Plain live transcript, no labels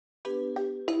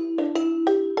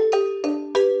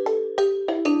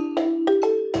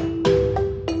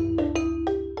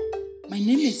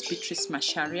Beatrice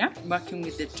Masharia, working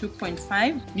with the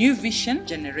 2.5 New Vision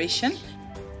generation.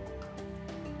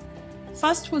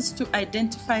 First was to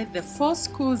identify the 4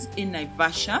 schools in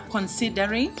Naivasha,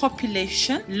 considering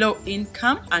population, low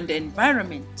income, and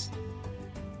environment.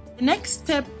 The next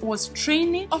step was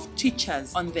training of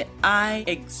teachers on the I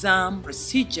exam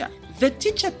procedure. The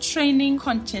teacher training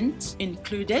content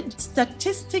included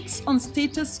statistics on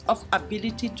status of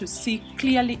ability to see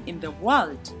clearly in the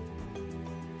world.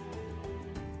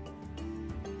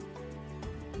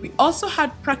 We also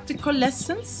had practical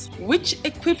lessons which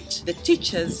equipped the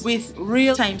teachers with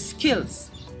real-time skills.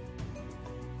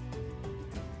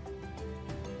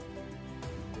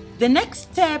 The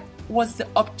next step was the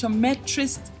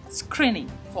optometrist screening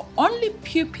for only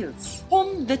pupils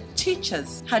whom the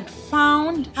teachers had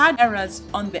found had errors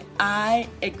on the eye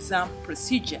exam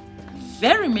procedure.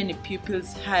 Very many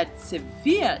pupils had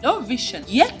severe low vision,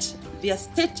 yet their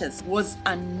status was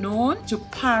unknown to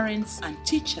parents and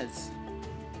teachers.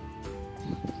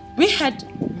 We had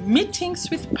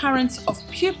meetings with parents of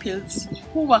pupils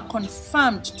who were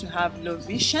confirmed to have low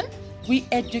vision. We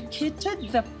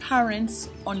educated the parents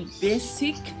on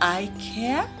basic eye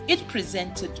care. It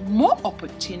presented more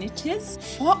opportunities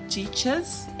for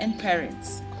teachers and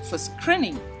parents. For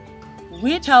screening,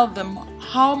 we tell them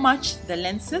how much the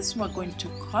lenses were going to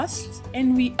cost,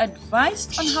 and we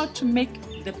advised on how to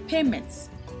make the payments.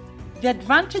 The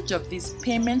advantage of these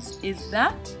payments is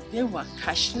that they were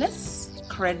cashless,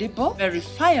 credible,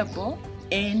 verifiable,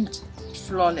 and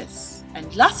flawless.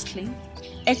 And lastly,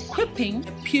 equipping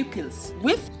the pupils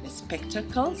with the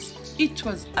spectacles. It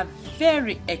was a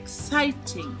very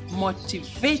exciting,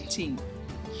 motivating,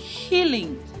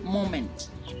 healing moment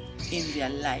in their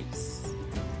lives.